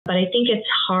But I think it's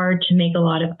hard to make a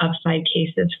lot of upside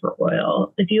cases for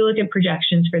oil. If you look at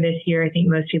projections for this year, I think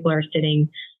most people are sitting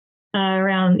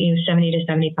around 70 to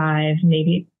 75,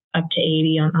 maybe up to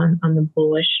 80 on the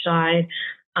bullish side.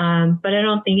 But I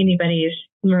don't think anybody is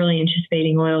really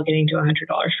anticipating oil getting to $100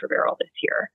 per barrel this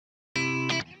year.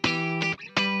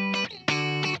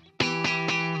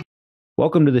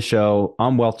 Welcome to the show.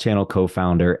 I'm WealthChannel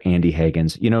co-founder Andy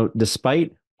Hagans.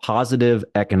 Despite positive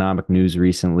economic news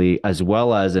recently, as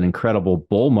well as an incredible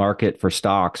bull market for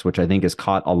stocks, which I think has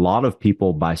caught a lot of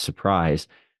people by surprise,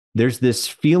 there's this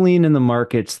feeling in the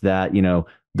markets that,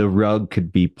 the rug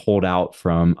could be pulled out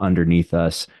from underneath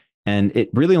us. And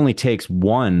it really only takes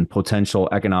one potential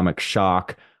economic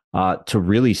shock to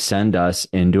really send us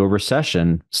into a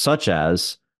recession, such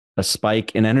as a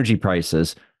spike in energy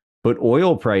prices. But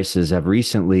oil prices have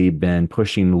recently been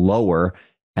pushing lower,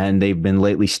 and they've been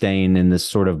lately staying in this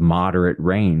sort of moderate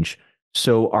range.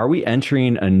 So are we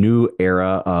entering a new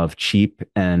era of cheap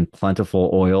and plentiful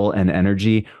oil and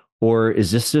energy, or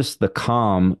is this just the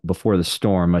calm before the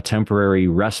storm, a temporary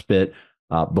respite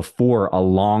before a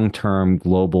long-term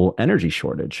global energy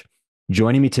shortage?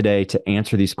 Joining me today to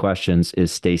answer these questions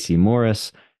is Stacey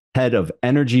Morris, head of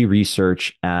energy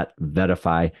research at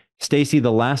VettaFi. Stacey,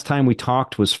 the last time we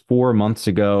talked was 4 months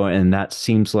ago, and that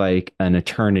seems like an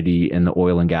eternity in the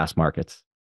oil and gas markets.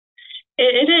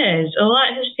 It is. A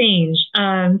lot has changed.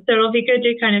 So it'll be good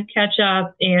to kind of catch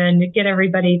up and get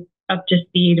everybody up to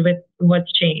speed with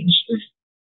what's changed.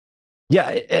 Yeah.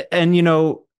 And,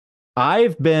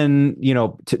 I've been,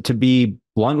 to be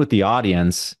blunt with the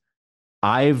audience,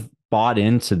 I've bought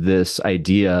into this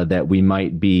idea that we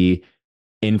might be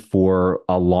in for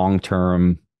a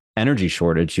long-term energy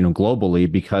shortage,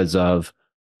 globally because of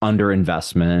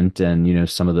underinvestment and,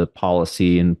 some of the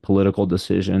policy and political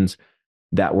decisions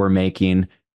that we're making.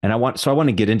 And I want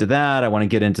to get into that. I want to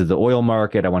get into the oil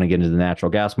market. I want to get into the natural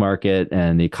gas market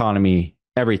and the economy,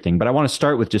 everything. But I want to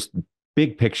start with just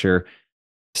big picture.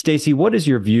 Stacey, what is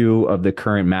your view of the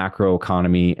current macro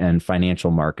economy and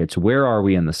financial markets? Where are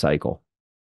we in the cycle?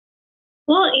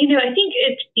 Well, I think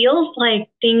it feels like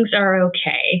things are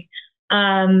okay.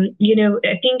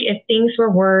 I think if things were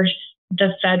worse, the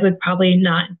Fed would probably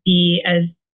not be as,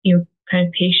 kind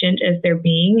of patient as they're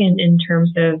being in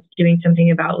terms of doing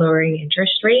something about lowering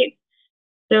interest rates.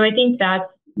 So I think that's,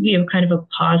 kind of a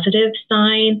positive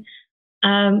sign.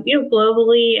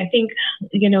 Globally, I think,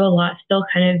 a lot still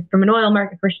kind of, from an oil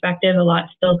market perspective, a lot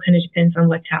still kind of depends on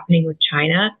what's happening with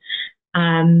China.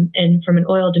 And from an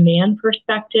oil demand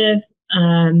perspective,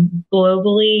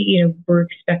 globally, we're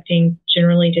expecting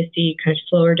generally to see kind of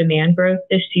slower demand growth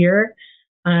this year.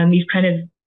 You've kind of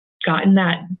gotten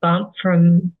that bump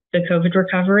from the COVID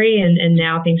recovery, and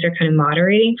now things are kind of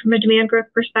moderating from a demand growth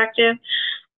perspective.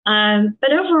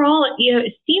 But overall,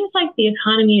 it seems like the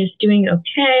economy is doing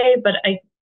okay, but I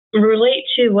relate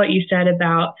to what you said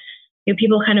about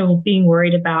people kind of being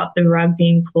worried about the rug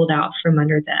being pulled out from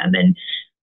under them. And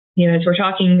as we're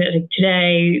talking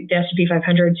today, the S&P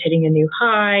 500 is hitting a new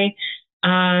high.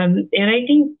 And I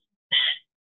think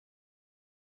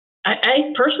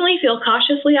I personally feel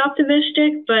cautiously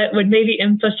optimistic, but would maybe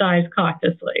emphasize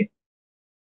cautiously.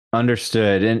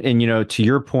 Understood. And to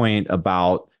your point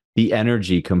about the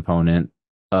energy component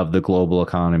of the global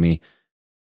economy,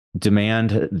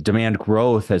 demand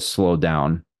growth has slowed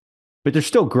down, but there's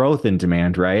still growth in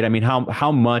demand, right? I mean,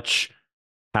 how much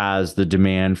has the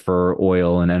demand for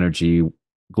oil and energy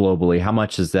globally, how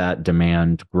much has that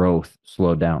demand growth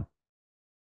slowed down?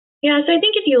 Yeah, so I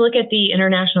think if you look at the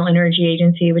International Energy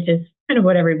Agency, which is kind of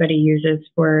what everybody uses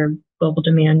for global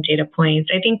demand data points,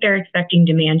 I think they're expecting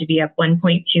demand to be up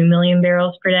 1.2 million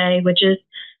barrels per day, which is,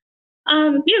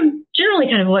 generally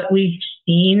kind of what we've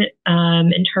seen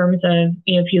in terms of,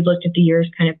 if you looked at the years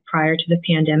kind of prior to the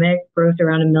pandemic, growth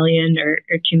around a million or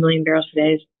 2 million barrels per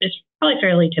day is probably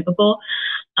fairly typical.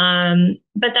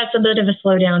 But that's a bit of a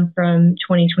slowdown from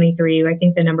 2023. I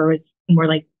think the number was more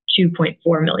like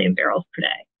 2.4 million barrels per day.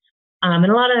 And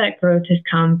a lot of that growth has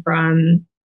come from,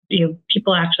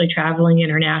 people actually traveling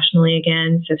internationally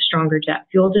again. So stronger jet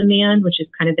fuel demand, which has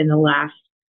kind of been the last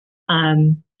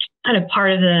kind of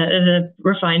part of the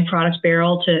refined product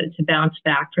barrel to bounce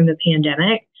back from the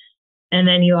pandemic. And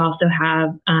then you also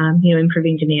have,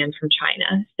 improving demand from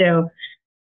China. So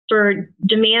for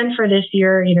demand for this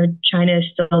year, China is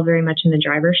still very much in the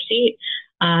driver's seat.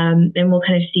 And we'll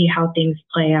kind of see how things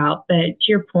play out. But to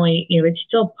your point, it's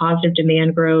still positive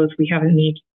demand growth. We haven't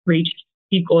reached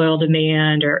peak oil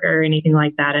demand or anything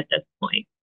like that at this point.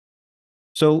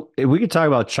 So if we could talk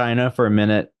about China for a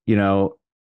minute,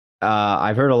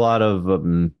 I've heard a lot of,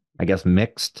 I guess,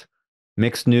 mixed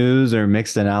news or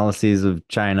mixed analyses of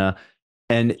China.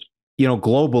 And,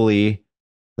 globally,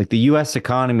 like the US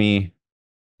economy,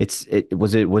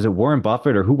 was it Warren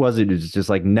Buffett or who was it who's just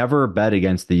like never bet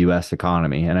against the US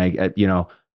economy? And I'm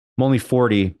only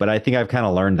 40, but I think I've kind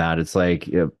of learned that it's like,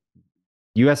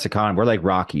 US economy, we're like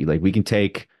Rocky, like we can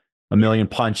take a million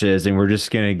punches and we're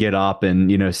just going to get up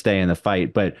and, stay in the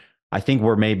fight. But I think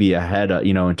we're maybe ahead,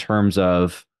 in terms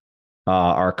of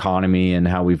our economy and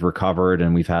how we've recovered.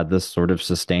 And we've had this sort of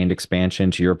sustained expansion.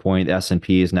 To your point,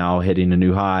 S&P is now hitting a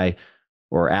new high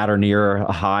or at or near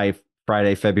a high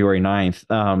Friday, February 9th.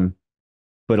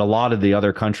 But a lot of the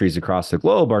other countries across the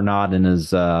globe are not in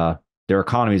their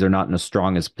economies are not in as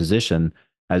strong as position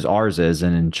as ours is.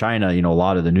 And in China, a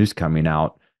lot of the news coming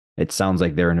out, it sounds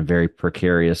like they're in a very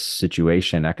precarious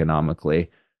situation economically.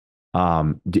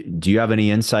 Do you have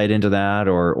any insight into that,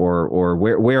 or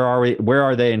where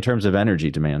are they in terms of energy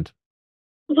demand?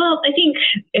 Well, I think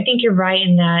you're right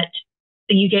in that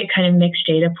you get kind of mixed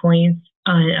data points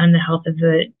on the health of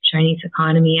the Chinese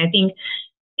economy. I think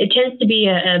it tends to be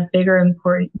a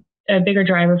bigger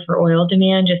driver for oil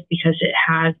demand just because it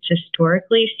has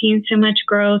historically seen so much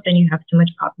growth and you have so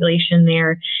much population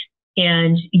there,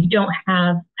 and you don't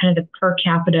have kind of the per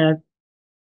capita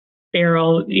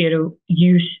barrel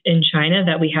use in China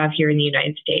that we have here in the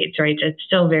United States, right? It's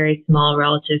still very small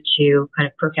relative to kind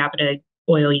of per capita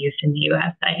oil use in the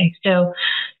USA. So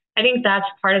I think that's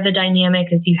part of the dynamic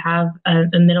is you have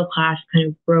a middle class kind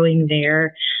of growing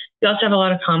there. You also have a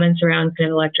lot of comments around kind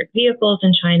of electric vehicles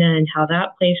in China and how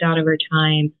that plays out over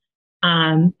time.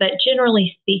 But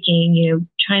generally speaking,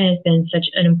 China has been such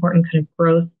an important kind of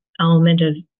growth element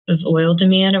of oil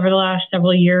demand over the last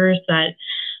several years that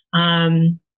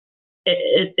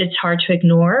it's hard to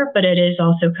ignore, but it is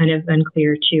also kind of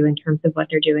unclear too in terms of what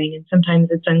they're doing. And sometimes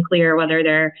it's unclear whether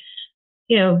they're,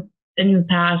 in the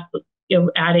past,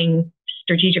 adding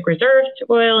strategic reserves to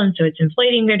oil, and so it's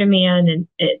inflating their demand.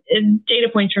 And data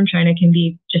points from China can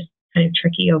be just kind of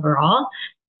tricky overall.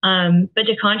 But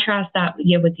to contrast that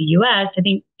with the U.S., I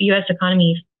think the U.S.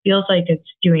 economy feels like it's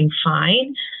doing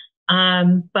fine.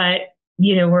 But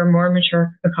we're a more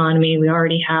mature economy. We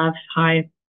already have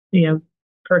high,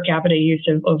 per capita use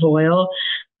of oil,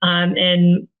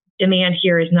 and demand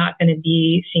here is not going to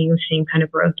be seeing the same kind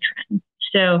of growth trend.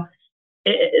 So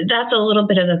that's a little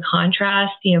bit of the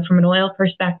contrast, from an oil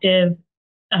perspective.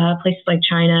 Places like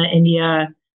China, India,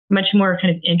 much more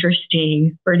kind of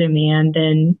interesting for demand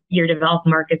than your developed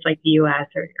markets like the U.S.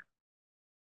 or Europe.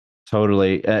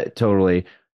 Totally.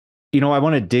 I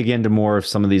want to dig into more of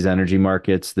some of these energy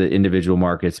markets, the individual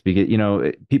markets, because,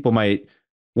 people might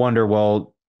wonder,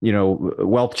 well,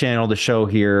 Wealth Channel, the show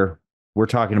here, we're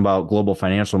talking about global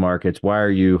financial markets. Why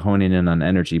are you honing in on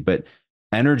energy? But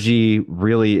energy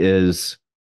really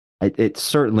it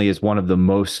certainly is one of the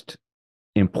most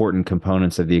important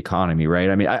components of the economy, right?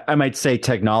 I mean, I might say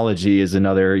technology is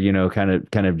another,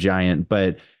 kind of giant,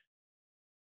 but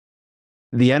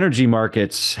the energy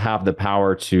markets have the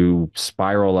power to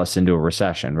spiral us into a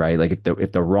recession, right? Like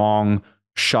if the wrong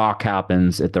shock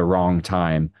happens at the wrong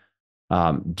time,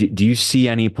 do you see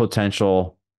any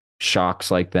potential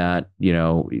shocks like that?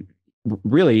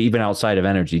 Really even outside of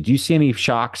energy, do you see any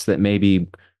shocks that maybe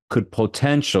could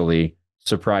potentially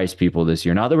surprise people this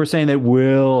year? Not that we're saying that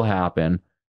will happen,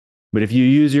 but if you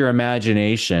use your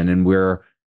imagination and we're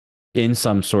in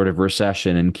some sort of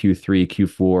recession in Q3,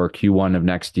 Q4, Q1 of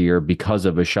next year because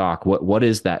of a shock, what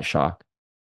is that shock?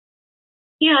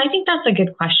 Yeah, I think that's a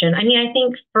good question. I mean, I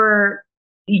think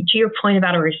to your point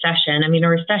about a recession, a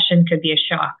recession could be a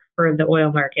shock for the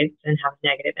oil markets and have a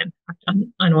negative impact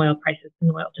on oil prices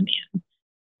and oil demand.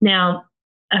 Now,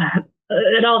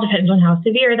 it all depends on how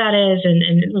severe that is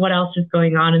and what else is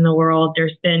going on in the world.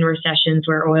 There's been recessions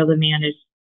where oil demand is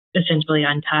essentially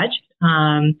untouched,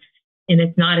 and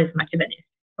it's not as much of an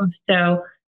issue. So,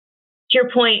 to your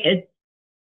point,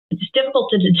 it's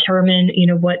difficult to determine,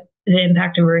 what the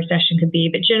impact of a recession could be,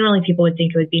 but generally people would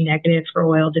think it would be negative for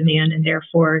oil demand and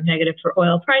therefore negative for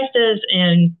oil prices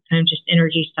and kind of just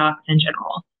energy stocks in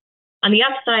general. On the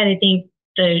upside, I think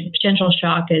the potential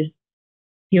shock is,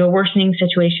 a worsening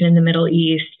situation in the Middle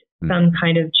East, some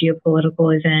kind of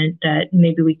geopolitical event that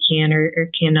maybe we can or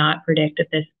cannot predict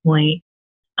at this point.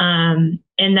 And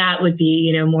that would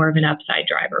be, more of an upside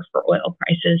driver for oil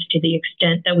prices to the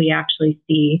extent that we actually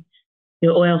see the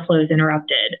oil flows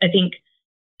interrupted. I think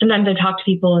sometimes I talk to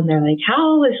people and they're like,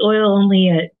 how is oil only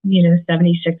at,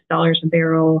 $76 a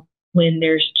barrel when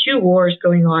there's two wars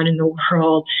going on in the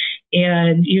world?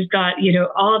 And you've got,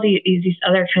 all these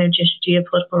other kind of just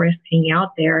geopolitical risks hanging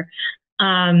out there.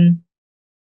 And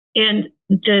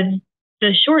the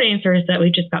short answer is that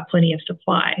we've just got plenty of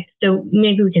supply. So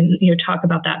maybe we can, talk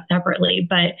about that separately.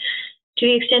 But to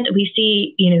the extent that we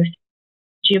see,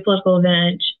 geopolitical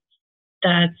event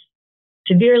that's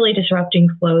severely disrupting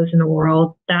flows in the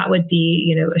world, that would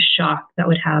be, a shock that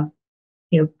would have,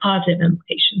 positive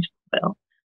implications for oil.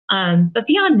 But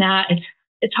beyond that,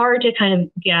 it's hard to kind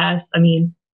of guess. I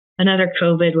mean, another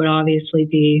COVID would obviously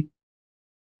be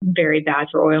very bad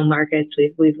for oil markets.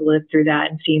 We've lived through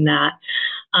that and seen that.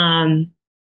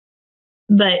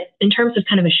 But in terms of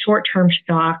kind of a short-term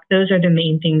shock, those are the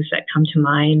main things that come to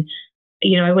mind.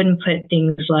 I wouldn't put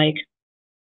things like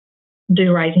the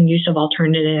rising use of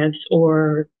alternatives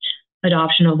or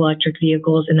adoption of electric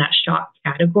vehicles in that shock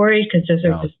category, because those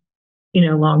are just,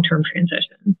 long-term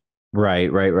transitions.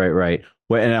 Right.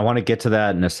 Well, and I want to get to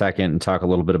that in a second and talk a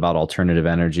little bit about alternative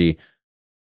energy.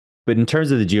 But in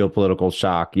terms of the geopolitical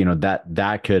shock,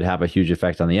 that could have a huge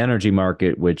effect on the energy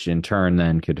market, which in turn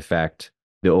then could affect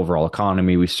the overall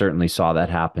economy. We certainly saw that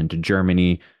happen to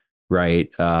Germany, right,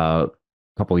 a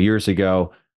couple of years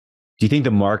ago. Do you think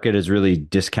the market is really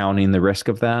discounting the risk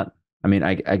of that? I mean,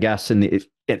 I guess in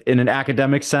an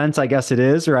academic sense, I guess it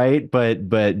is, right? But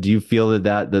do you feel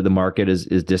that the market is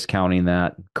discounting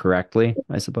that correctly,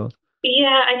 I suppose?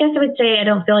 Yeah, I guess I would say I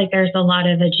don't feel like there's a lot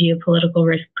of a geopolitical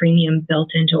risk premium built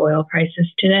into oil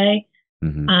prices today.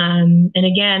 Mm-hmm. And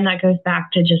again, that goes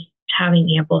back to just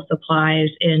having ample supplies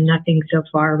and nothing so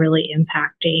far really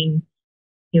impacting,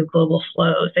 global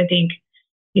flows. I think,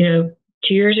 2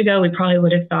 years ago, we probably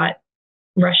would have thought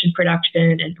Russian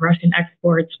production and Russian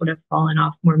exports would have fallen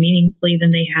off more meaningfully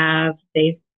than they have.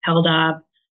 They've held up.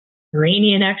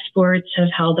 Iranian exports have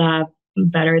held up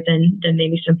better than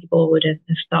maybe some people would have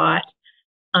thought.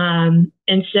 And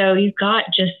so you've got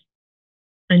just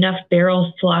enough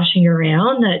barrels sloshing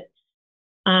around that,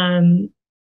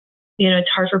 it's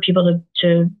hard for people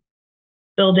to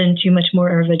build in too much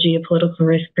more of a geopolitical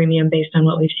risk premium based on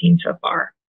what we've seen so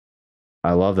far.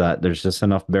 I love that. There's just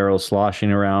enough barrels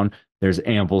sloshing around. There's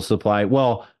ample supply.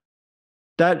 Well,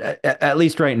 that at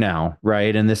least right now,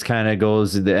 right? And this kind of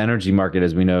goes, the energy market,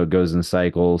 as we know, goes in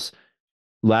cycles.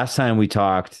 Last time we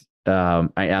talked, I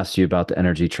asked you about the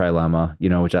energy trilemma,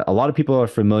 which a lot of people are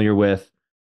familiar with,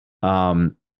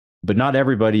 but not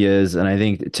everybody is. And I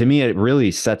think, to me, it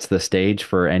really sets the stage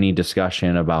for any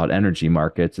discussion about energy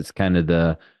markets. It's kind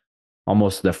of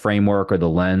almost the framework or the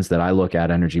lens that I look at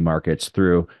energy markets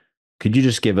through. Could you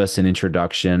just give us an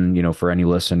introduction, for any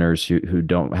listeners who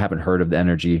haven't heard of the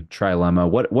energy trilemma?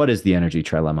 What is the energy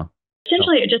trilemma?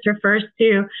 Essentially, it just refers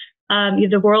to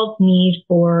the world's need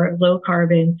for low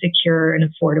carbon, secure, and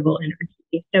affordable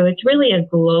energy. So it's really a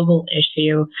global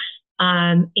issue.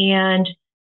 And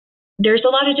there's a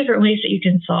lot of different ways that you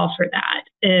can solve for that.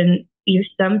 And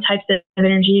some types of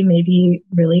energy may be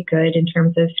really good in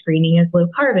terms of screening as low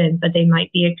carbon, but they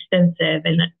might be expensive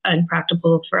and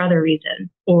unpractical for other reasons.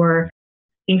 Or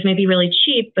things may be really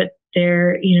cheap, but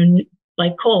they're,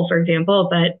 like coal, for example,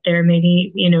 but they're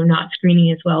maybe, not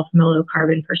screening as well from a low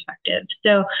carbon perspective.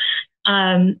 So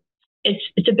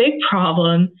it's a big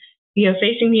problem,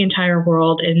 facing the entire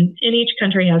world, and each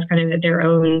country has kind of their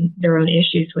own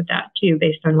issues with that too,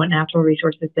 based on what natural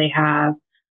resources they have,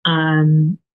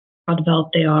 how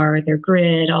developed they are, their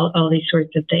grid, all these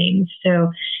sorts of things.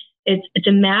 So it's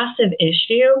a massive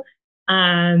issue.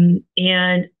 And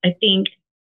I think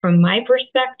from my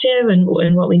perspective and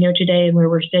what we know today and where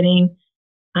we're sitting,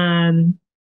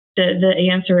 the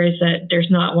answer is that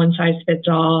there's not one size fits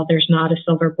all. There's not a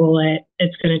silver bullet.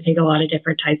 It's going to take a lot of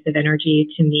different types of energy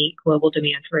to meet global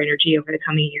demand for energy over the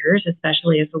coming years,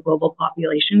 especially as the global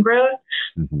population grows.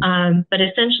 Mm-hmm. But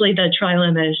essentially, the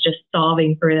trilemma is just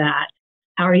solving for that.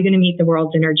 How are you going to meet the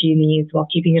world's energy needs while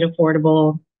keeping it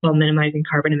affordable, while minimizing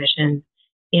carbon emissions,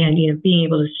 and being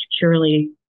able to securely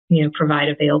provide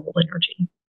available energy?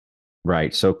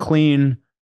 Right. So clean,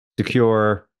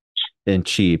 secure, and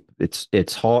cheap.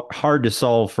 It's hard to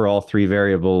solve for all three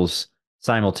variables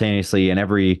simultaneously, and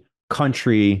every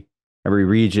country, every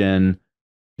region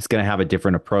is going to have a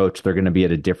different approach. They're going to be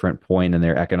at a different point in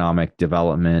their economic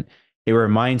development. It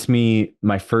reminds me,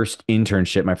 my first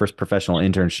professional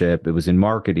internship, it was in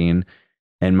marketing.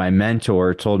 And my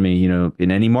mentor told me,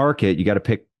 in any market, you got to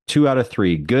pick 2 out of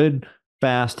 3, good,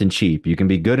 fast, and cheap. You can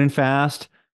be good and fast,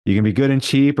 you can be good and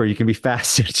cheap, or you can be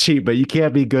fast and cheap, but you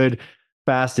can't be good,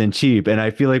 fast, and cheap. And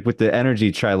I feel like with the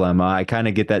energy trilemma, I kind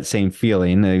of get that same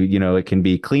feeling. It can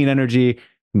be clean energy, it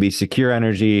can be secure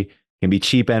energy, it can be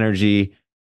cheap energy.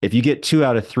 If you get 2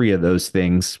 out of 3 of those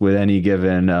things with any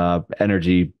given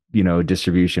energy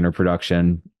distribution or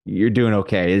production, you're doing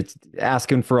okay. It's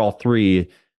asking for all 3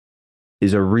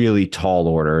 is a really tall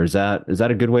order. Is that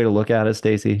a good way to look at it,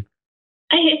 Stacey?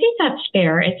 I think that's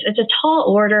fair. It's a tall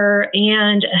order,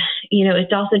 and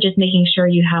it's also just making sure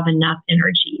you have enough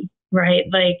energy. right?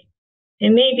 Like it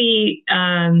may be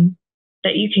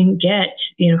that you can get,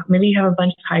 maybe you have a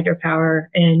bunch of hydropower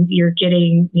and you're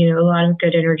getting, a lot of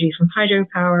good energy from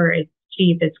hydropower. It's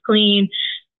cheap, it's clean,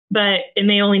 but it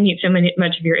may only meet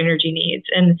much of your energy needs.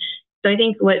 And so I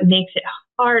think what makes it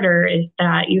harder is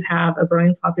that you have a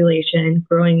growing population,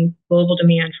 growing global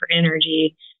demand for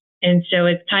energy. And so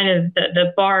it's kind of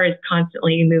the bar is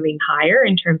constantly moving higher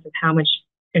in terms of how much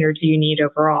energy you need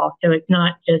overall. So it's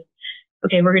not just,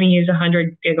 okay, we're going to use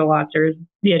 100 gigawatts or,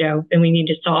 and we need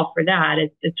to solve for that.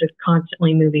 It's a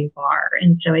constantly moving bar.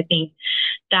 And so I think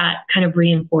that kind of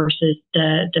reinforces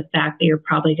the fact that you're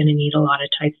probably going to need a lot of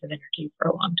types of energy for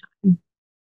a long time.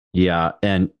 Yeah.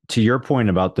 And to your point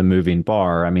about the moving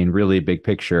bar, I mean, really big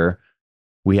picture,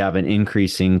 we have an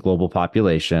increasing global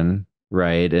population,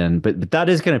 right? And but that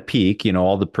is going to peak.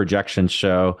 All the projections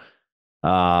show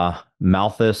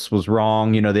Malthus was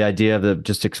wrong. The idea of the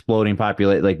just exploding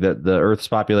populate, like the Earth's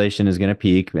population is going to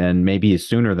peak, and maybe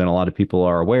sooner than a lot of people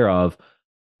are aware of.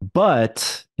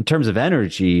 But in terms of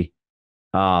energy,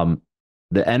 the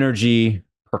energy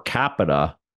per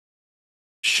capita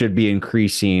should be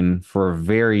increasing for a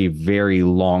very, very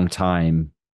long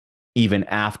time, even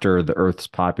after the Earth's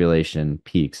population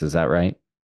peaks. Is that right?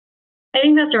 I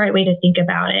think that's the right way to think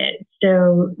about it.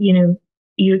 So,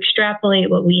 you extrapolate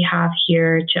what we have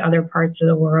here to other parts of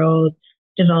the world,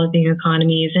 developing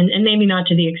economies, and maybe not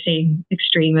to the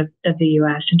extreme of the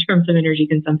US in terms of energy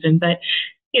consumption, but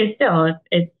still,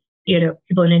 it's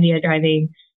people in India driving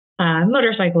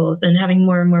motorcycles and having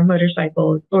more and more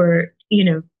motorcycles, or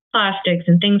plastics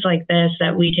and things like this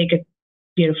that we take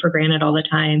for granted all the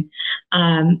time.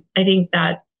 I think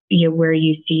that where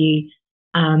you see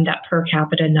that per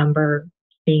capita number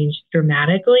change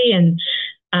dramatically. And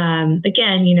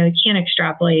again, you can't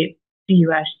extrapolate the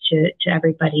U.S. to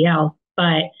everybody else,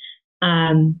 but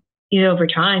over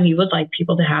time, you would like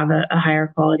people to have a higher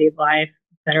quality of life,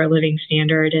 better living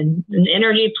standard, and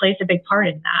energy plays a big part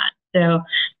in that. So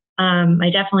I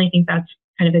definitely think that's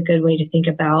kind of a good way to think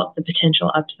about the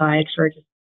potential upside for just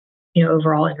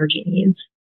overall energy needs.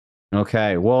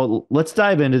 Okay, well, let's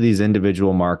dive into these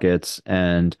individual markets.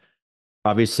 And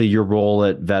obviously, your role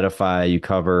at VettaFi, you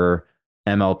cover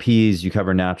MLPs, you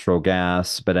cover natural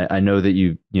gas, but I know that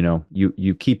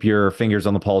you keep your fingers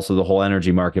on the pulse of the whole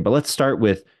energy market. But let's start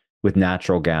with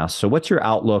natural gas. So, what's your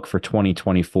outlook for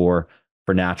 2024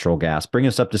 for natural gas? Bring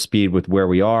us up to speed with where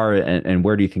we are, and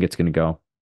where do you think it's going to go?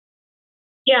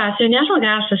 Yeah, so natural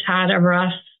gas has had a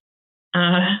rough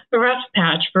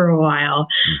patch for a while.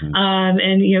 Mm-hmm.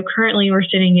 And currently we're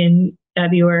sitting in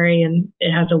February and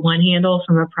it has a one handle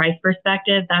from a price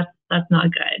perspective. That's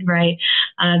not good, right?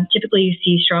 Typically you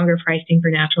see stronger pricing for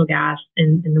natural gas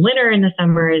in the winter and the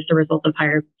summer as a result of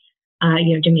higher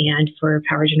demand for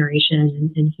power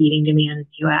generation and heating demand in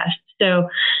the US. So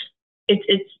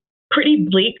it's pretty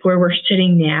bleak where we're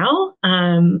sitting now,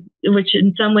 which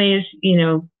in some ways,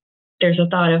 there's a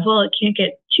thought of, well, it can't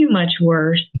get too much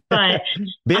worse, but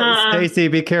Stacey,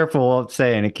 be careful of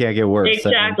saying it can't get worse.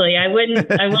 Exactly. I wouldn't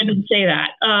say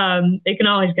that. It can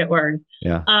always get worse.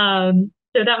 Yeah.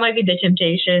 So that might be the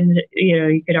temptation.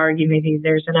 You could argue maybe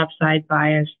there's an upside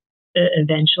bias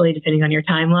eventually, depending on your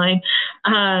timeline.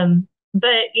 But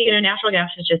natural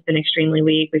gas has just been extremely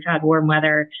weak. We've had warm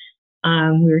weather.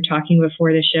 We were talking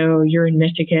before the show, you're in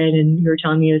Michigan and you were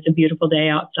telling me it's a beautiful day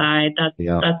outside.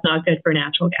 That's not good for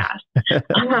natural gas.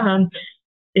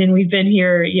 And we've been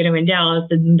here, in Dallas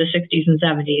in the 60s and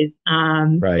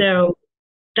 70s. Right. So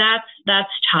that's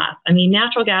tough. I mean,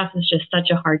 natural gas is just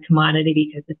such a hard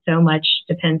commodity because it so much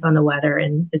depends on the weather,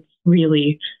 and it's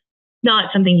really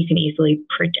not something you can easily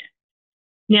predict.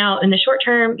 Now, in the short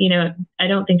term, I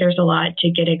don't think there's a lot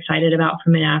to get excited about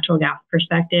from a natural gas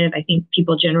perspective. I think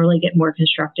people generally get more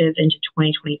constructive into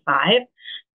 2025.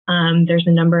 There's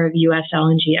a number of U.S.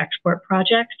 LNG export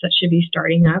projects that should be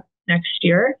starting up next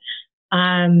year.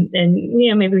 And,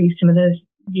 maybe some of those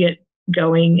get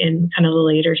going in kind of the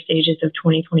later stages of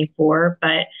 2024,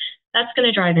 but that's going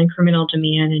to drive incremental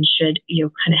demand and should,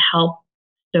 kind of help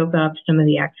soak up some of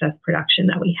the excess production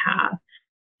that we have.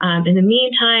 In the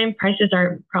meantime, prices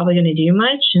aren't probably going to do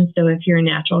much. And so if you're a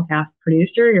natural gas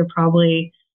producer, you're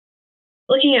probably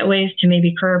looking at ways to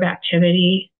maybe curb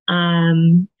activity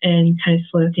and kind of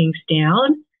slow things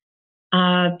down.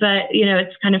 But,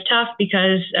 it's kind of tough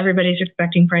because everybody's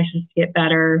expecting prices to get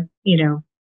better,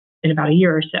 in about a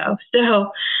year or so.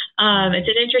 So it's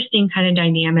an interesting kind of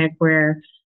dynamic where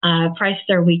prices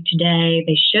are weak today.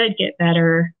 They should get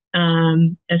better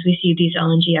as we see these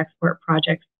LNG export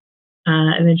projects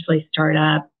eventually start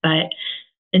up. But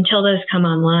until those come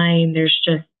online, there's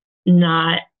just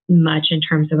not much in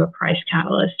terms of a price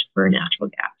catalyst for natural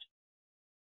gas.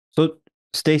 So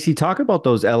Stacey, talk about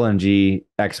those LNG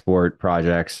export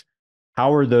projects.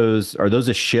 How are those? Are those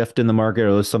a shift in the market?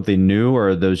 Are those something new, or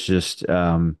are those just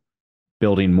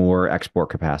building more export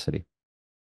capacity?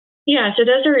 Yeah, so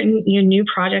those are new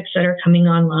projects that are coming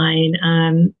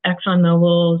online.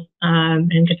 ExxonMobil's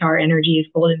and Qatar Energy's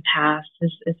Golden Pass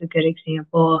is a good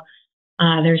example.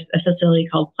 There's a facility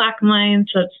called Plaquemines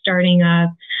that's starting up.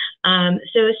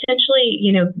 So essentially,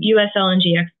 U.S.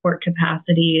 LNG export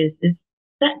capacity is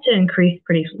set to increase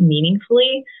pretty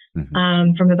meaningfully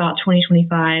from about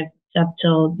 2025 up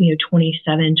till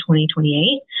 27,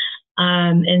 2028.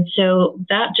 And so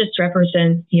that just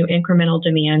represents incremental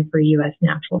demand for U.S.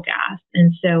 natural gas.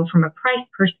 And so from a price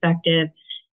perspective,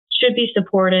 should be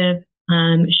supportive.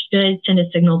 Should send a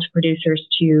signal to producers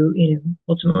to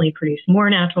ultimately produce more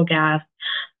natural gas.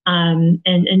 And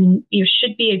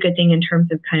should be a good thing in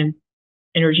terms of kind of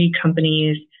energy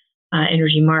companies,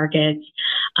 energy markets.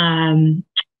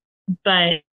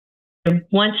 But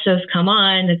once those come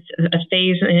on, it's a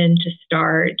phase in to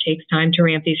start. It takes time to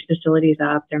ramp these facilities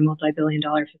up. They're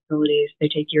multi-billion-dollar facilities. They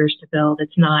take years to build.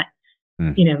 It's not,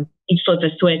 you flip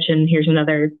a switch and here's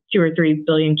another 2 or 3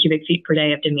 billion cubic feet per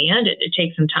day of demand. It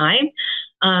takes some time.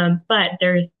 But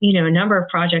there's, a number of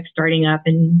projects starting up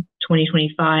in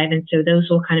 2025. And so those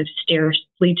will kind of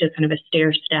lead to kind of a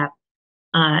stair step,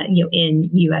 in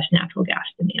U.S. natural gas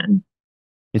demand.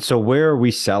 And so where are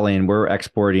we selling? We're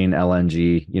exporting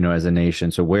LNG, as a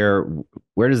nation. So where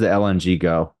does the LNG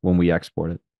go when we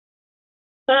export it?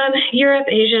 Europe,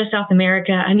 Asia, South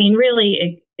America. I mean,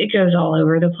 really, it goes all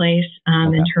over the place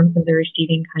in terms of the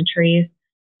receiving countries.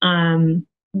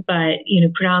 But,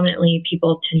 predominantly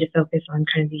people tend to focus on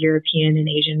kind of the European and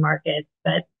Asian markets,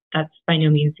 but that's by no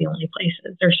means the only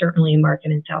places. There's certainly a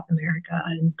market in South America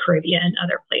and Caribbean and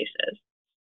other places.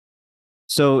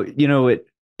 So,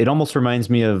 it almost reminds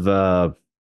me of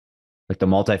like the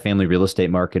multifamily real estate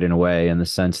market in a way, in the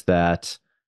sense that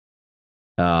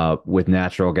with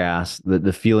natural gas,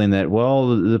 the feeling that,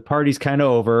 well, the party's kind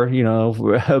of over,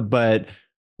 but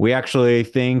we actually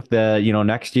think that,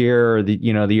 next year or the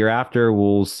year after,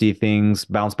 we'll see things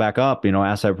bounce back up,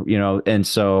 and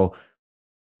so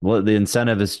the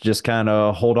incentive is just kind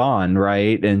of hold on,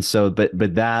 right? And so, but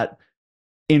that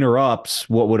interrupts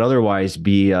what would otherwise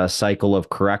be a cycle of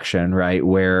correction, right?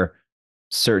 Where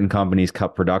certain companies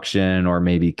cut production or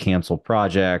maybe cancel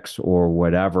projects or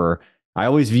whatever. I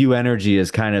always view energy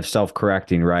as kind of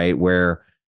self-correcting, right? Where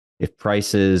if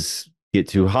prices get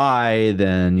too high,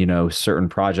 then, certain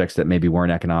projects that maybe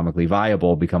weren't economically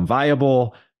viable become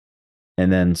viable.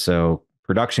 And then so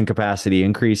production capacity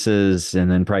increases and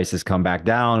then prices come back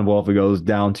down. Well, if it goes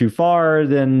down too far,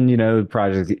 then,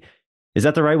 projects. Is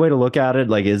that the right way to look at it?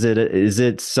 Like, is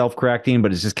it self-correcting,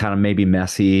 but it's just kind of maybe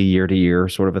messy year to year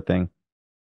sort of a thing?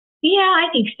 Yeah, I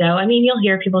think so. I mean, you'll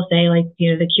hear people say, like,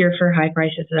 the cure for high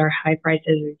prices are high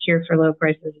prices, or the cure for low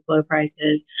prices is low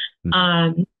prices.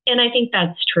 And I think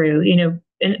that's true.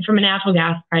 From a natural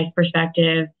gas price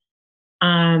perspective,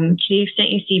 to the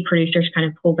extent you see producers kind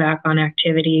of pull back on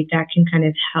activity, that can kind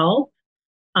of help.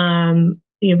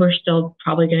 We're still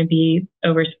probably going to be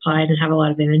oversupplied and have a lot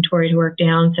of inventory to work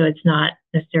down. So it's not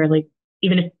necessarily,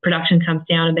 even if production comes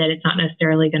down a bit, it's not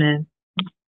necessarily going to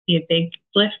be a big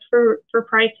lift for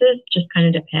prices. Just kind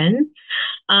of depends.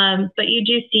 But you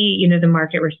do see, the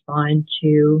market respond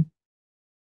to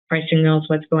price signals,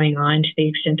 what's going on, to the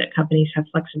extent that companies have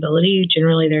flexibility.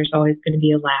 Generally, there's always going to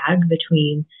be a lag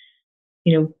between,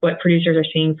 what producers are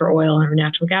seeing for oil or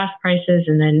natural gas prices,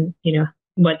 and then,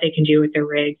 what they can do with their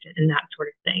rigs and that sort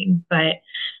of thing. But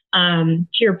to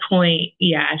your point,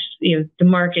 yes, the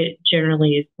market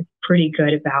generally is pretty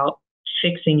good about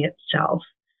fixing itself.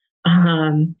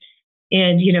 And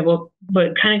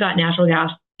what kind of got natural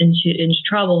gas into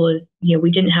trouble is,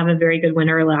 we didn't have a very good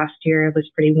winter last year. It was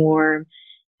pretty warm.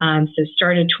 So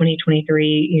started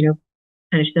 2023,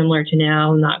 kind of similar to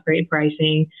now, not great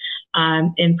pricing.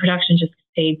 And production just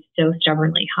stayed so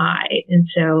stubbornly high. And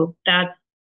so that's,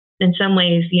 in some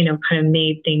ways, kind of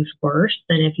made things worse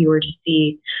than if you were to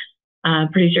see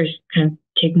producers kind of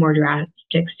take more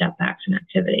drastic step backs in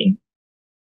activity.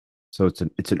 So it's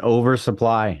an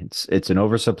oversupply. It's an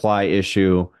oversupply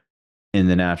issue in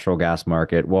the natural gas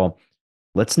market. Well,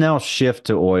 let's now shift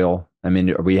to oil. I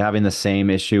mean, are we having the same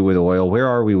issue with oil? Where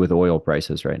are we with oil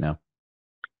prices right now?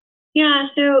 Yeah,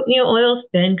 so oil's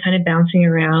been kind of bouncing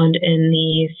around in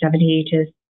the 70 to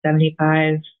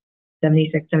 75.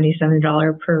 $76,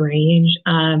 $77 per range,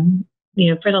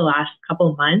 for the last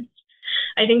couple of months.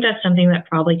 I think that's something that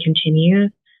probably continues.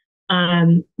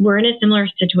 We're in a similar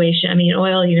situation. I mean,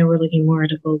 oil, we're looking more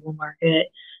at a global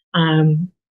market. In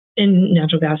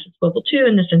natural gas, it's global too,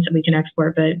 in the sense that we can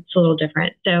export, but it's a little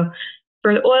different. So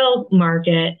for the oil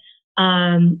market,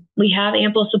 we have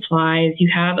ample supplies. You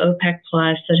have OPEC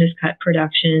Plus that has cut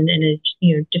production and is,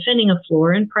 defending a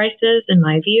floor in prices, in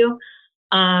my view.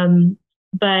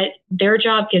 But their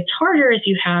job gets harder as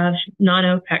you have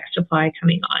non-OPEC supply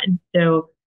coming on. So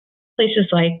places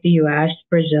like the U.S.,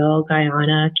 Brazil,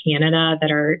 Guyana, Canada that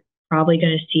are probably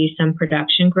going to see some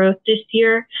production growth this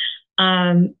year,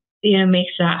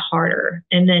 makes that harder.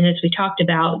 And then, as we talked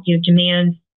about,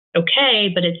 demand's okay,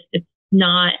 but it's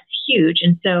not huge.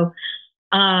 And so,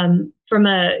 from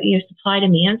a supply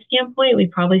demand standpoint, we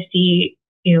probably see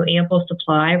ample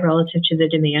supply relative to the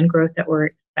demand growth that we're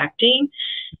expecting,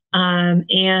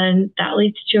 and that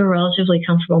leads to a relatively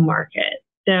comfortable market.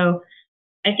 So,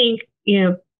 I think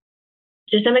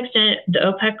to some extent, the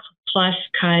OPEC Plus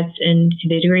cuts, and to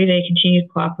the degree they continue to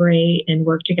cooperate and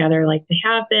work together like they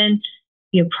have been,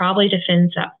 probably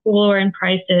defends that floor in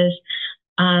prices.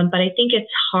 But I think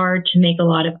it's hard to make a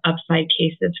lot of upside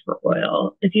cases for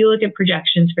oil. If you look at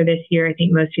projections for this year, I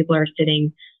think most people are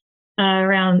sitting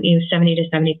around 70 to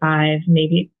 75,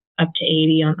 maybe up to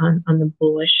 80 on the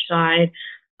bullish side.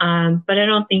 But I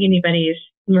don't think anybody is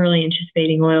really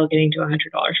anticipating oil getting to $100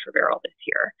 per barrel this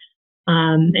year.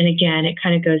 And again, it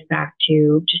kind of goes back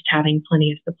to just having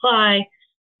plenty of supply,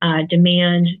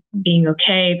 demand being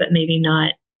okay, but maybe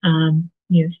not,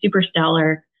 super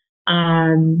stellar.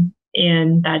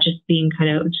 And that just being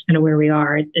kind of where we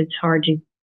are. It's hard to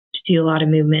see a lot of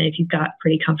movement if you've got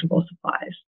pretty comfortable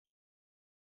supplies.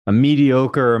 A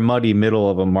mediocre or muddy middle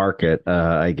of a market,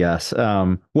 I guess.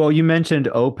 Well, you mentioned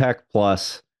OPEC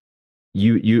Plus.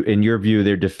 You, in your view,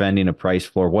 they're defending a price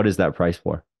floor. What is that price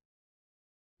floor?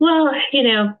 Well, in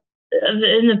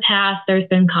the past, there's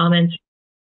been comments.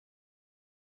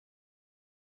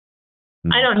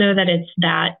 I don't know that it's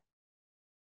that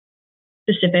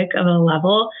specific of a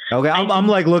level. Okay, I'm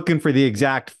like looking for the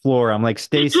exact floor. I'm like,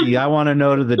 Stacey, I want to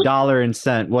know to the dollar and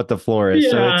cent what the floor is.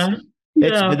 Yeah, so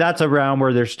it's that's around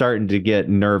where they're starting to get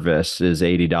nervous, is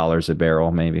 $80 a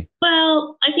barrel, maybe.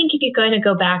 Well, I think if you're going to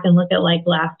go back and look at like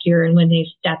last year and when they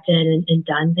stepped in and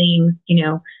done things,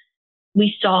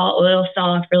 we saw oil sell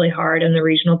off really hard in the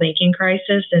regional banking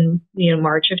crisis in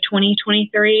March of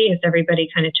 2023 as everybody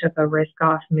kind of took a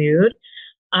risk-off mood.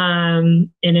 And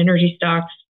energy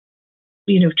stocks,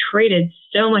 traded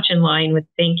so much in line with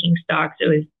banking stocks. It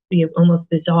was almost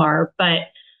bizarre. But,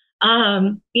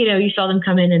 you saw them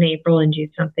come in April and do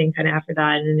something kind of after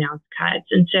that and announce cuts.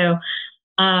 And so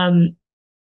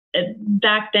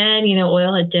back then,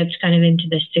 oil had dipped kind of into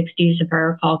the 60s, if I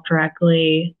recall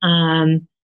correctly.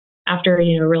 After,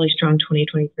 a really strong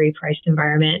 2023 price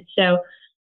environment. So,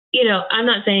 I'm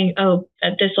not saying,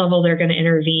 at this level, they're going to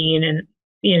intervene and,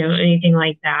 anything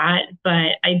like that.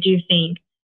 But I do think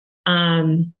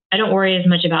I don't worry as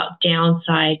much about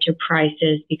downside to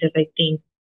prices because I think,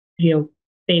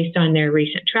 based on their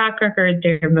recent track record,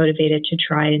 they're motivated to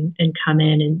try and come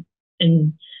in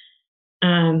and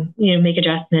make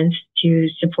adjustments to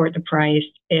support the price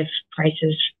if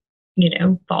prices,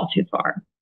 fall too far.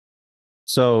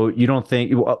 So you don't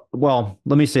think, well,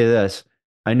 let me say this.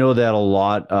 I know that a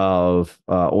lot of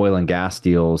oil and gas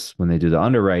deals, when they do the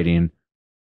underwriting,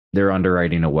 they're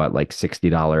underwriting at what, like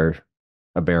 $60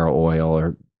 a barrel oil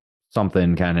or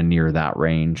something kind of near that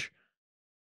range.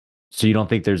 So you don't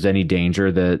think there's any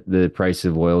danger that the price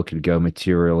of oil could go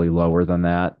materially lower than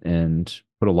that and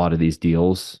put a lot of these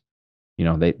deals,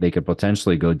 they could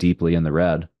potentially go deeply in the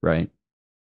red, right?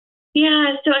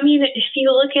 Yeah. So, if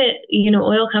you look at,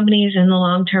 oil companies and the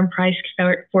long-term price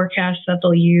forecasts that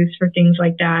they'll use for things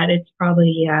like that, it's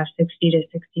probably, 60 to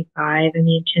 65.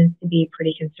 It tends to be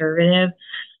pretty conservative.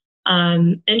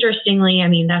 Interestingly,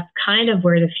 that's kind of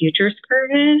where the futures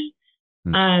curve is.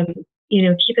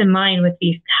 Keep in mind with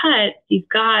these cuts, you've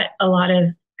got a lot of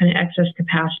kind of excess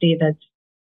capacity that's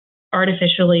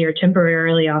artificially or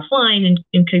temporarily offline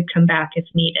and could come back if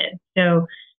needed. So,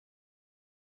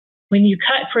 when you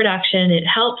cut production, it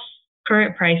helps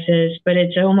current prices, but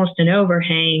it's almost an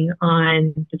overhang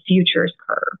on the futures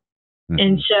curve. Mm-hmm.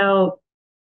 And so,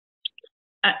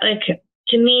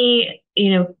 to me,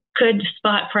 could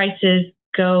spot prices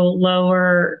go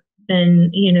lower than,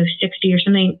 60 or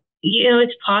something?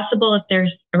 It's possible if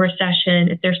there's a recession,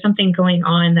 if there's something going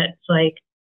on that's like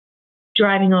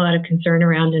driving a lot of concern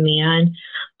around demand.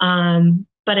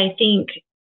 But I think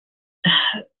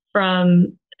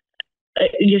from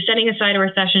you're setting aside a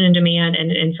recession in demand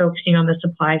and focusing on the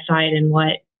supply side and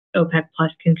what OPEC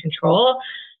Plus can control.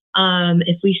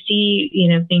 If we see,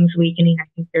 things weakening, I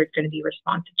think they're going to be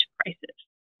responsive to prices.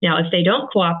 Now, if they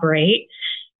don't cooperate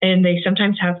and they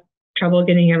sometimes have trouble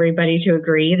getting everybody to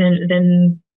agree,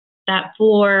 then that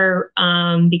floor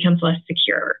becomes less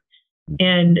secure.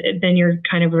 And then you're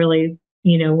kind of really,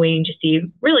 waiting to see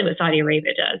really what Saudi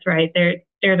Arabia does, right?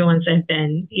 They're the ones that have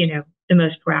been, the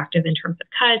most proactive in terms of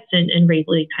cuts and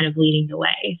really kind of leading the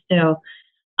way. So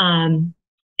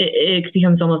it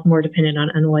becomes almost more dependent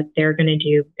on what they're going to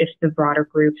do if the broader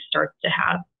group starts to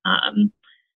have some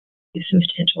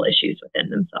potential issues within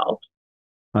themselves.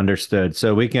 Understood.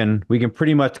 So we can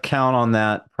pretty much count on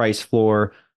that price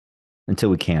floor until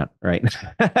we can't, right?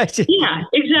 Yeah,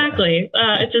 exactly.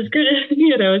 It's as good as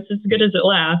it's as good as it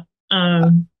lasts.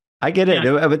 I get it,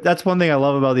 but that's one thing I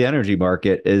love about the energy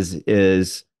market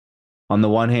is on the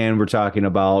one hand we're talking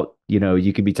about,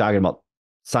 you could be talking about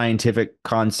scientific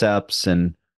concepts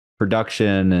and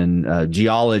production and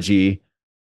geology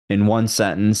in one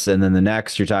sentence, and then the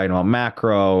next you're talking about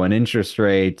macro and interest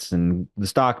rates and the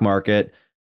stock market.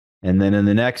 And then in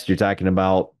the next, you're talking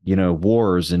about,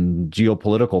 wars and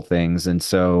geopolitical things. And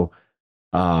so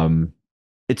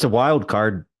it's a wild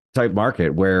card type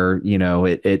market where,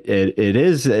 it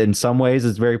is in some ways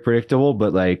it's very predictable,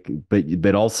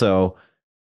 but also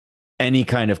any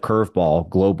kind of curveball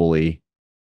globally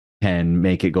can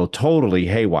make it go totally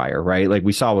haywire, right? Like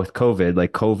we saw with COVID,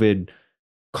 like COVID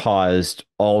caused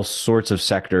all sorts of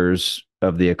sectors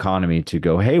of the economy to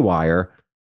go haywire.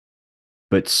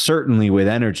 But certainly with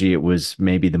energy, it was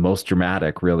maybe the most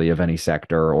dramatic, really, of any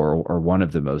sector, or one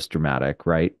of the most dramatic,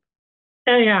 right?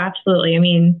 Oh yeah, absolutely. I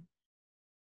mean,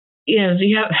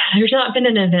 there's not been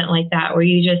an event like that where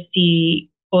you just see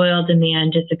oil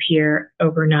demand disappear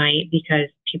overnight because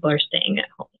people are staying at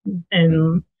home.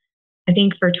 And I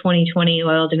think for 2020,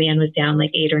 oil demand was down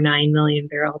like 8 or 9 million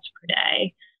barrels per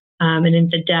day. And in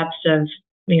the depths of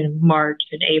March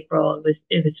and April, it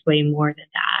was way more than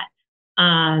that.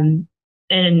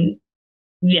 And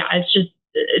yeah,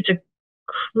 it's a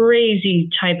crazy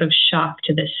type of shock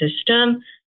to the system.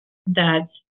 That's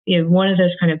one of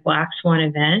those kind of black swan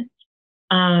events.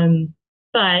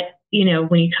 But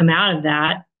when you come out of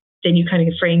that, then you kind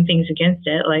of frame things against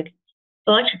it. Like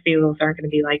electric vehicles aren't going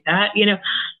to be like that.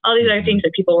 All these other things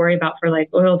that people worry about for like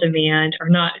oil demand are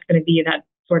not going to be that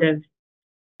sort of,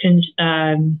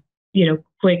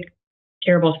 quick,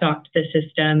 terrible shock to the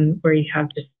system where you have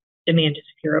just demand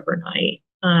disappear overnight.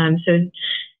 So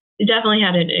it definitely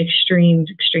had an extreme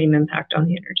impact on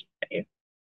the energy space.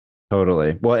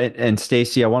 Totally. Well, and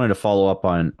Stacey, I wanted to follow up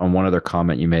on one other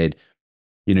comment you made.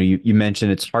 You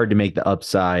mentioned it's hard to make the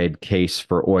upside case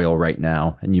for oil right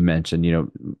now, and you mentioned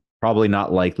probably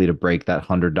not likely to break that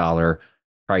 $100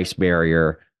 price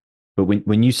barrier. But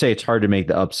when you say it's hard to make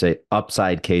the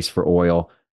upside case for oil,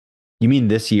 you mean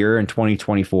this year in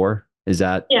 2024? Is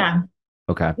that? Yeah.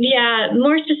 Okay. Yeah,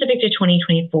 more specific to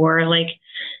 2024. Like,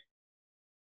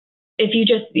 if you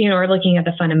just are looking at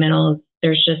the fundamentals,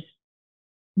 there's just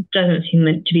doesn't seem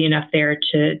to be enough there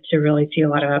to really see a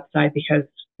lot of upside because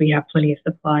we have plenty of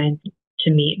supply to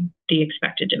meet the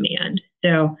expected demand.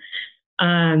 So,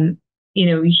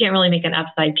 you can't really make an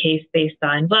upside case based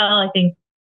on, well, I think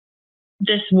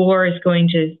this war is going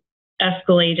to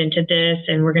escalate into this,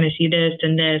 and we're going to see this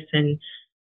and this, and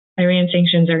Iran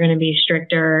sanctions are going to be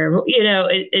stricter.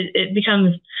 It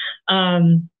becomes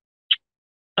a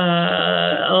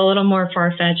little more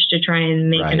far-fetched to try and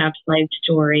make an upside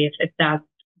story if that's,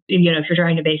 if you're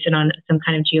trying to base it on some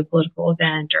kind of geopolitical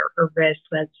event or risk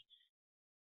that's,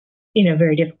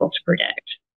 very difficult to predict.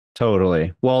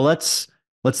 Totally. Well, let's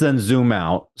then zoom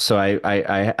out. So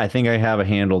I think I have a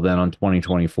handle then on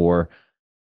 2024,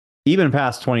 even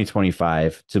past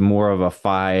 2025 to more of a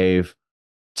 5-10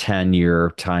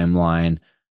 year timeline.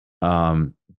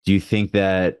 Do you think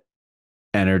that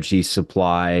energy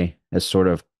supply has sort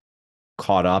of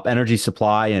caught up? Energy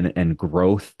supply and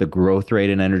growth, the growth rate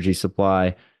in energy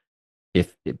supply.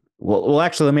 Well,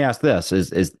 actually, let me ask this: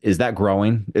 is that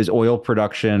growing? Is oil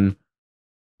production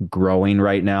growing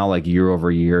right now, like year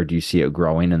over year? Do you see it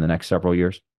growing in the next several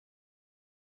years?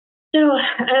 So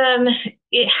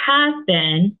it has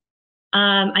been.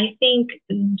 I think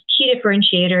key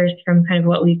differentiators from kind of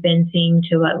what we've been seeing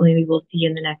to what maybe we'll see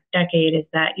in the next decade is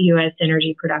that U.S.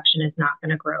 energy production is not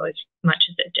going to grow as much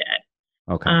as it did.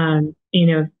 Okay.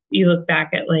 You look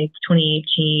back at like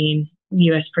 2018,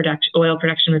 U.S. oil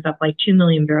production was up like 2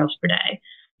 million barrels per day.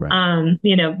 Right.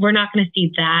 We're not going to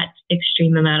see that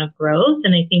extreme amount of growth.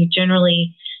 And I think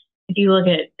generally, if you look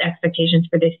at expectations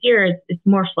for this year, it's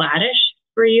more flattish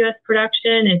for U.S.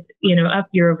 production. It's, up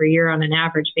year over year on an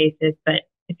average basis. But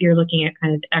if you're looking at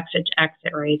kind of the exit to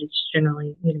exit rate, it's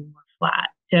generally, more flat.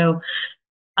 So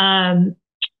I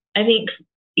think,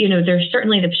 there's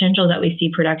certainly the potential that we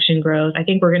see production growth. I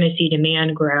think we're going to see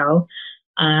demand grow.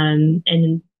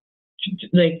 And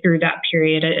like through that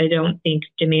period, I don't think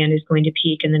demand is going to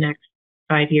peak in the next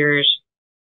 5 years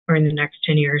or in the next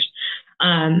 10 years.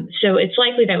 So it's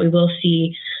likely that we will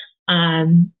see,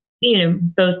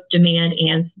 both demand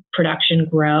and production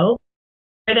grow.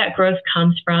 Where that growth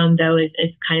comes from, though, is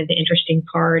kind of the interesting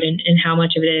part, and how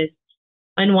much of it is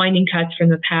unwinding cuts from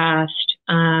the past,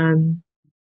 and,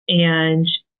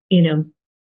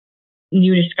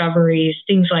 new discoveries,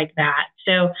 things like that.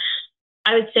 So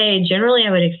I would say generally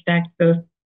I would expect both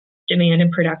demand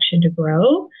and production to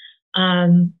grow.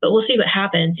 But we'll see what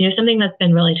happens. Something that's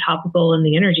been really topical in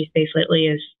the energy space lately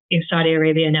is Saudi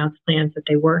Arabia announced plans that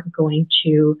they weren't going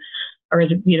to, or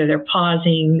they're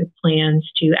pausing plans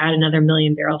to add another 1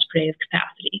 million barrels per day of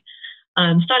capacity.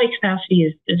 Saudi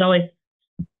capacity is always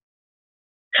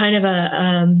kind of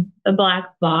a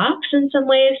black box in some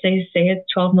ways. They say it's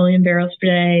 12 million barrels per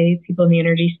day. People in the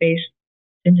energy space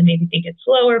tend to maybe think it's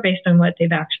lower based on what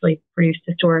they've actually produced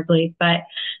historically. But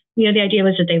the idea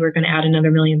was that they were going to add another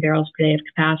 1 million barrels per day of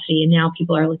capacity, and now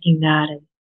people are looking at that as,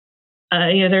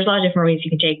 there's a lot of different ways you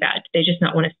can take that. Do they just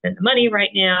not want to spend the money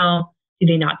right now? Do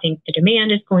they not think the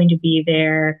demand is going to be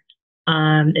there?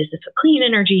 Is this a clean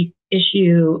energy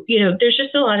issue? There's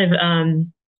just a lot of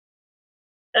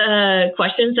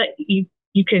questions that you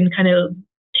can kind of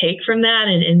take from that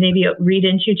and maybe read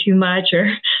into too much,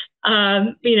 or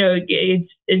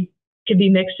it could be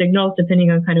mixed signals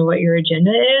depending on kind of what your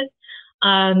agenda is.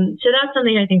 So that's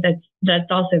something I think that's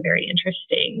also very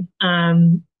interesting.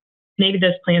 Maybe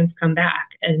those plans come back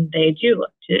and they do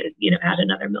look to add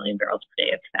another 1 million barrels per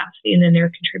day of capacity, and then they're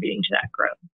contributing to that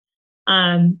growth.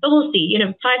 But we'll see.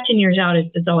 5-10 years out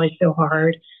is always so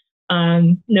hard.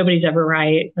 Nobody's ever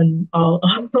right, and I'll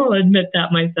admit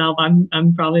that myself.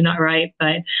 I'm probably not right,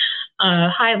 but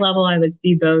high level, I would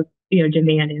see both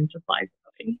demand and supply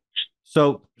growing.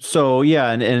 So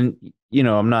yeah, and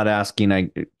I'm not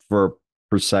asking for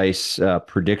precise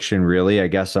prediction really. I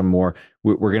guess we're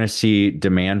going to see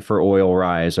demand for oil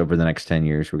rise over the next 10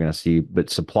 years. We're going to see, but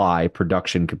supply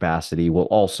production capacity will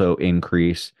also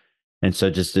increase. And so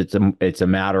just it's a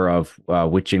matter of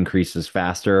which increases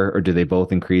faster, or do they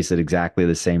both increase at exactly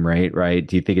the same rate, right?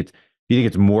 Do you think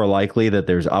it's more likely that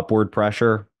there's upward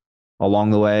pressure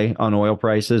along the way on oil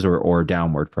prices, or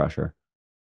downward pressure?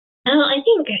 I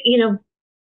think,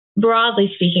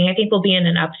 broadly speaking, I think we'll be in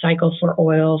an upcycle for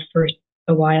oil for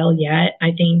a while yet.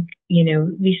 I think,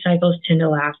 these cycles tend to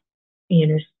last,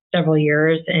 several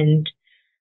years, and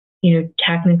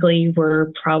technically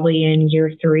we're probably in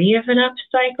year 3 of an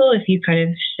upcycle if you kind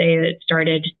of say that it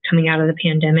started coming out of the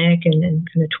pandemic and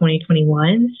kind of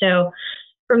 2021. So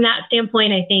from that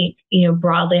standpoint, I think,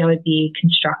 broadly I would be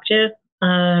constructive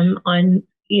on,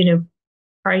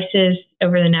 prices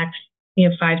over the next,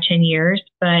 5-10 years,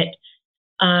 but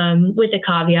with the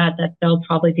caveat that there'll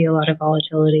probably be a lot of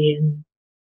volatility and,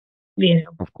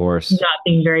 of course, not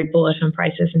being very bullish on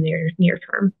prices in the near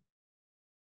term.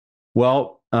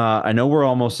 Well, I know we're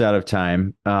almost out of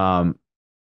time,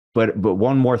 but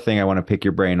one more thing I want to pick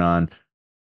your brain on.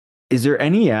 Is there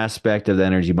any aspect of the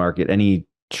energy market, any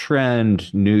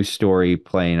trend, news story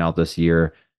playing out this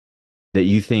year that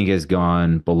you think has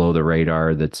gone below the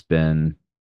radar, that's been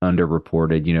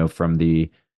underreported, from the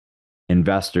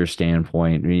investor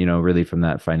standpoint, really from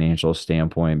that financial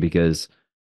standpoint? Because,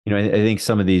 I think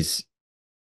some of these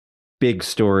big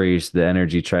stories, the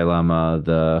energy trilemma,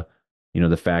 the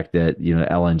fact that,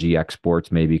 LNG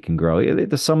exports maybe can grow.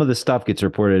 Some of the stuff gets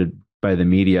reported by the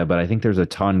media, but I think there's a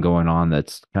ton going on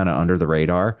that's kind of under the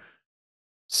radar.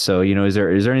 So, is there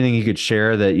anything you could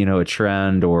share that, a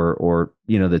trend or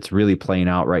that's really playing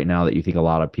out right now that you think a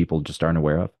lot of people just aren't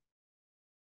aware of?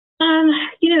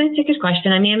 It's a good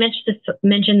question. I mean, I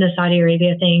mentioned the Saudi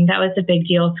Arabia thing. That was a big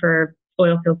deal for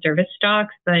oil field service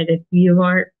stocks, but if you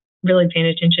aren't really paying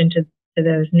attention to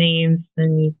those names,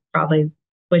 then you probably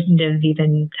wouldn't have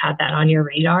even had that on your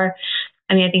radar.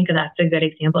 I mean, I think that's a good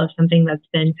example of something that's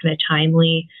been kind of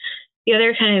timely. The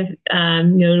other kind of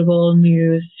notable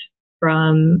news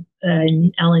from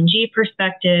an LNG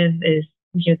perspective is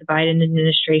the Biden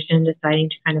administration deciding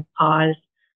to kind of pause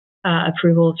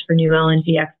approvals for new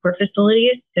LNG export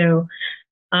facilities. So,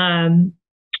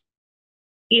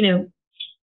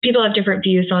 people have different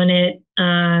views on it.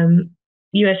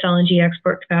 U.S. LNG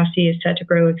export capacity is set to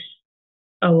grow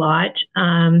a lot.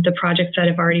 The projects that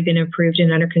have already been approved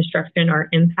and under construction are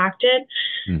impacted,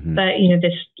 but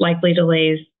this likely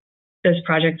delays those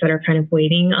projects that are kind of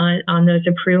waiting on those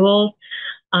approvals.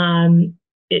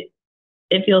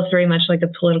 It feels very much like a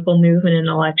political move in an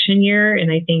election year, and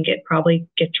I think it probably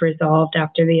gets resolved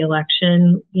after the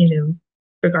election,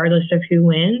 regardless of who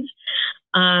wins.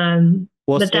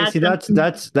 Well, Stacey,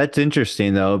 that's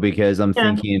interesting though, because I'm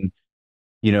thinking,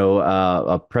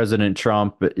 President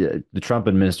Trump, the Trump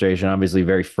administration, obviously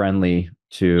very friendly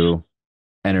to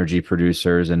energy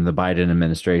producers, and the Biden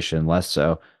administration less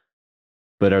so.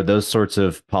 But are those sorts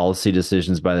of policy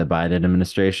decisions by the Biden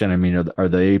administration? I mean, are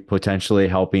they potentially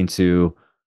helping to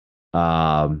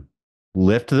um,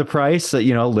 lift the price,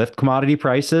 lift commodity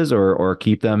prices, or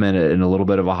keep them in a little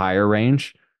bit of a higher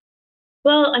range?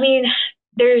 Well, I mean,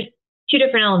 there's two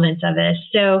different elements of this.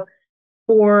 So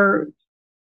for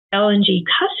LNG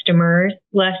customers,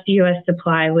 less U.S.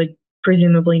 supply would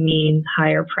presumably mean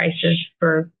higher prices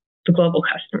for the global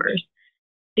customers.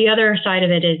 The other side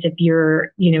of it is if you're,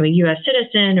 a U.S.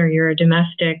 citizen or you're a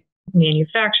domestic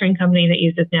manufacturing company that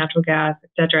uses natural gas, et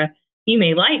cetera, you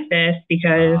may like this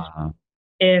because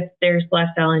if there's less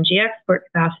LNG export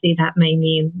capacity, that may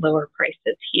mean lower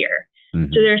prices here.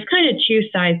 Mm-hmm. So there's kind of two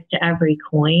sides to every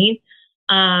coin.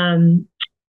 And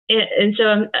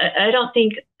so I don't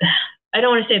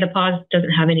want to say the pause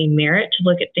doesn't have any merit to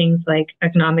look at things like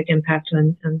economic impact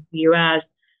on the U.S.,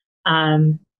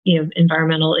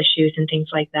 environmental issues and things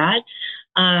like that.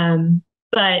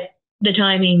 But the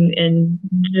timing and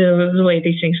the way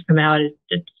these things come out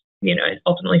it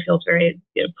ultimately feels very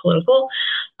political.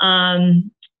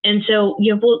 And so,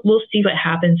 we'll see what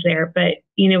happens there. But,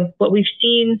 what we've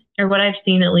seen, or what I've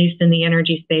seen, at least in the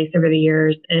energy space over the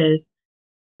years, is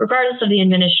regardless of the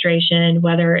administration,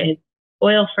 whether it's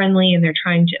oil friendly and they're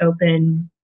trying to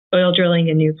open oil drilling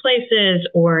in new places,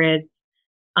 or it's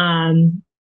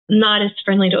not as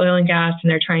friendly to oil and gas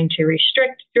and they're trying to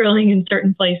restrict drilling in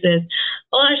certain places,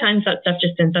 a lot of times that stuff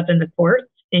just ends up in the courts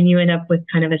and you end up with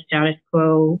kind of a status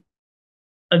quo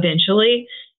eventually.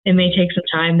 It may take some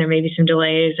time. There may be some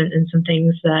delays and some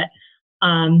things that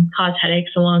cause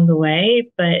headaches along the way,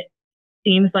 but it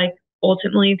seems like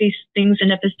ultimately these things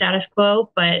end up as status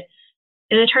quo. But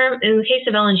in the case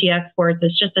of LNG exports,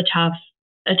 it's just a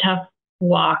tough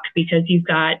walk because you've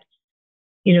got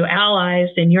allies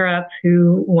in Europe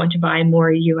who want to buy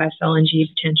more U.S. LNG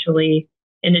potentially.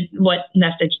 And what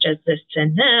message does this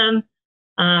send them?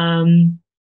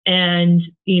 And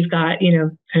you've got,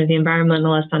 kind of the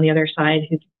environmentalists on the other side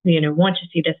who, want to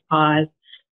see this pause.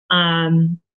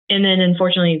 And then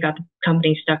unfortunately, you've got the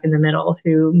companies stuck in the middle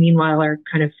who meanwhile are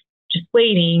kind of just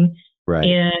waiting. Right.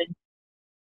 And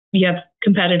you have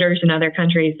competitors in other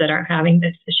countries that are having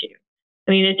this issue.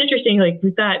 I mean, it's interesting, like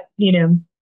we've got,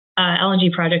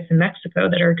 LNG projects in Mexico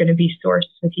that are going to be sourced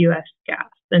with U.S. gas.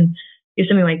 And if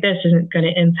something like this isn't going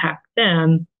to impact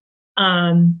them.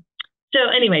 So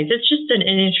anyways, it's just an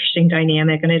interesting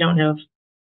dynamic. And I don't know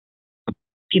if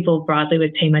people broadly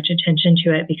would pay much attention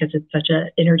to it because it's such an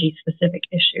energy specific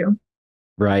issue.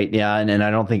 Right. Yeah. And I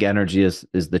don't think energy is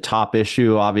the top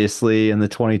issue, obviously, in the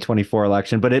 2024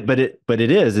 election, but it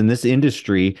is in this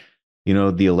industry,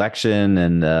 the election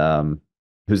and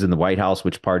who's in the White House,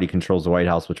 which party controls the White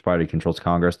House, which party controls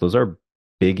Congress. Those are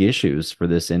big issues for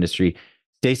this industry.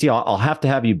 Stacey, I'll have to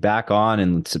have you back on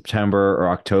in September or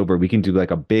October. We can do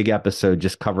like a big episode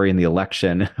just covering the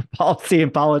election policy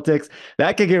and politics.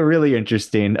 That could get really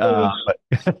interesting. Yeah,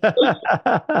 I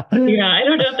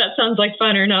don't know if that sounds like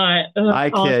fun or not.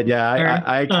 I kid. Yeah,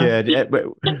 I kid.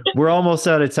 We're almost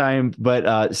out of time.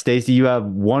 But Stacey, you have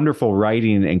wonderful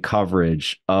writing and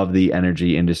coverage of the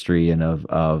energy industry and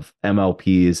of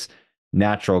MLPs,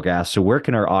 natural gas. So where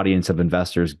can our audience of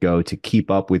investors go to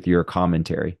keep up with your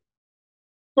commentary?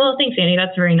 Well, thanks, Andy.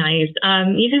 That's very nice.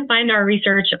 You can find our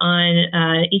research on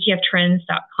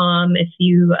etftrends.com. If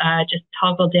you just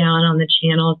toggle down on the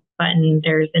channels button,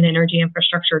 there's an energy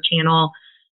infrastructure channel.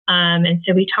 And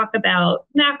so we talk about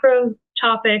macro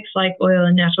topics like oil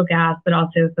and natural gas, but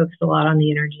also focus a lot on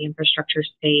the energy infrastructure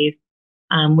space,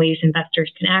 ways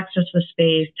investors can access the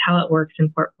space, how it works in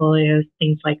portfolios,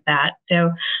 things like that.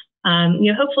 So,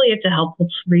 hopefully it's a helpful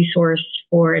resource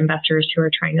for investors who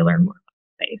are trying to learn more about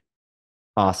the space.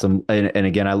 Awesome. And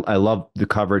again, I love the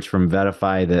coverage from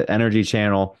VettaFi, the energy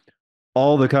channel,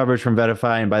 all the coverage from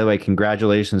VettaFi. And by the way,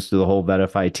 congratulations to the whole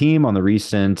VettaFi team on the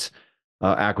recent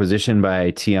acquisition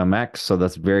by TMX. So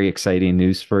that's very exciting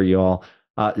news for you all.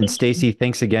 And Stacey,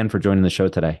 thanks again for joining the show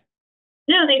today.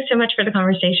 No, thanks so much for the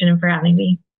conversation and for having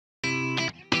me.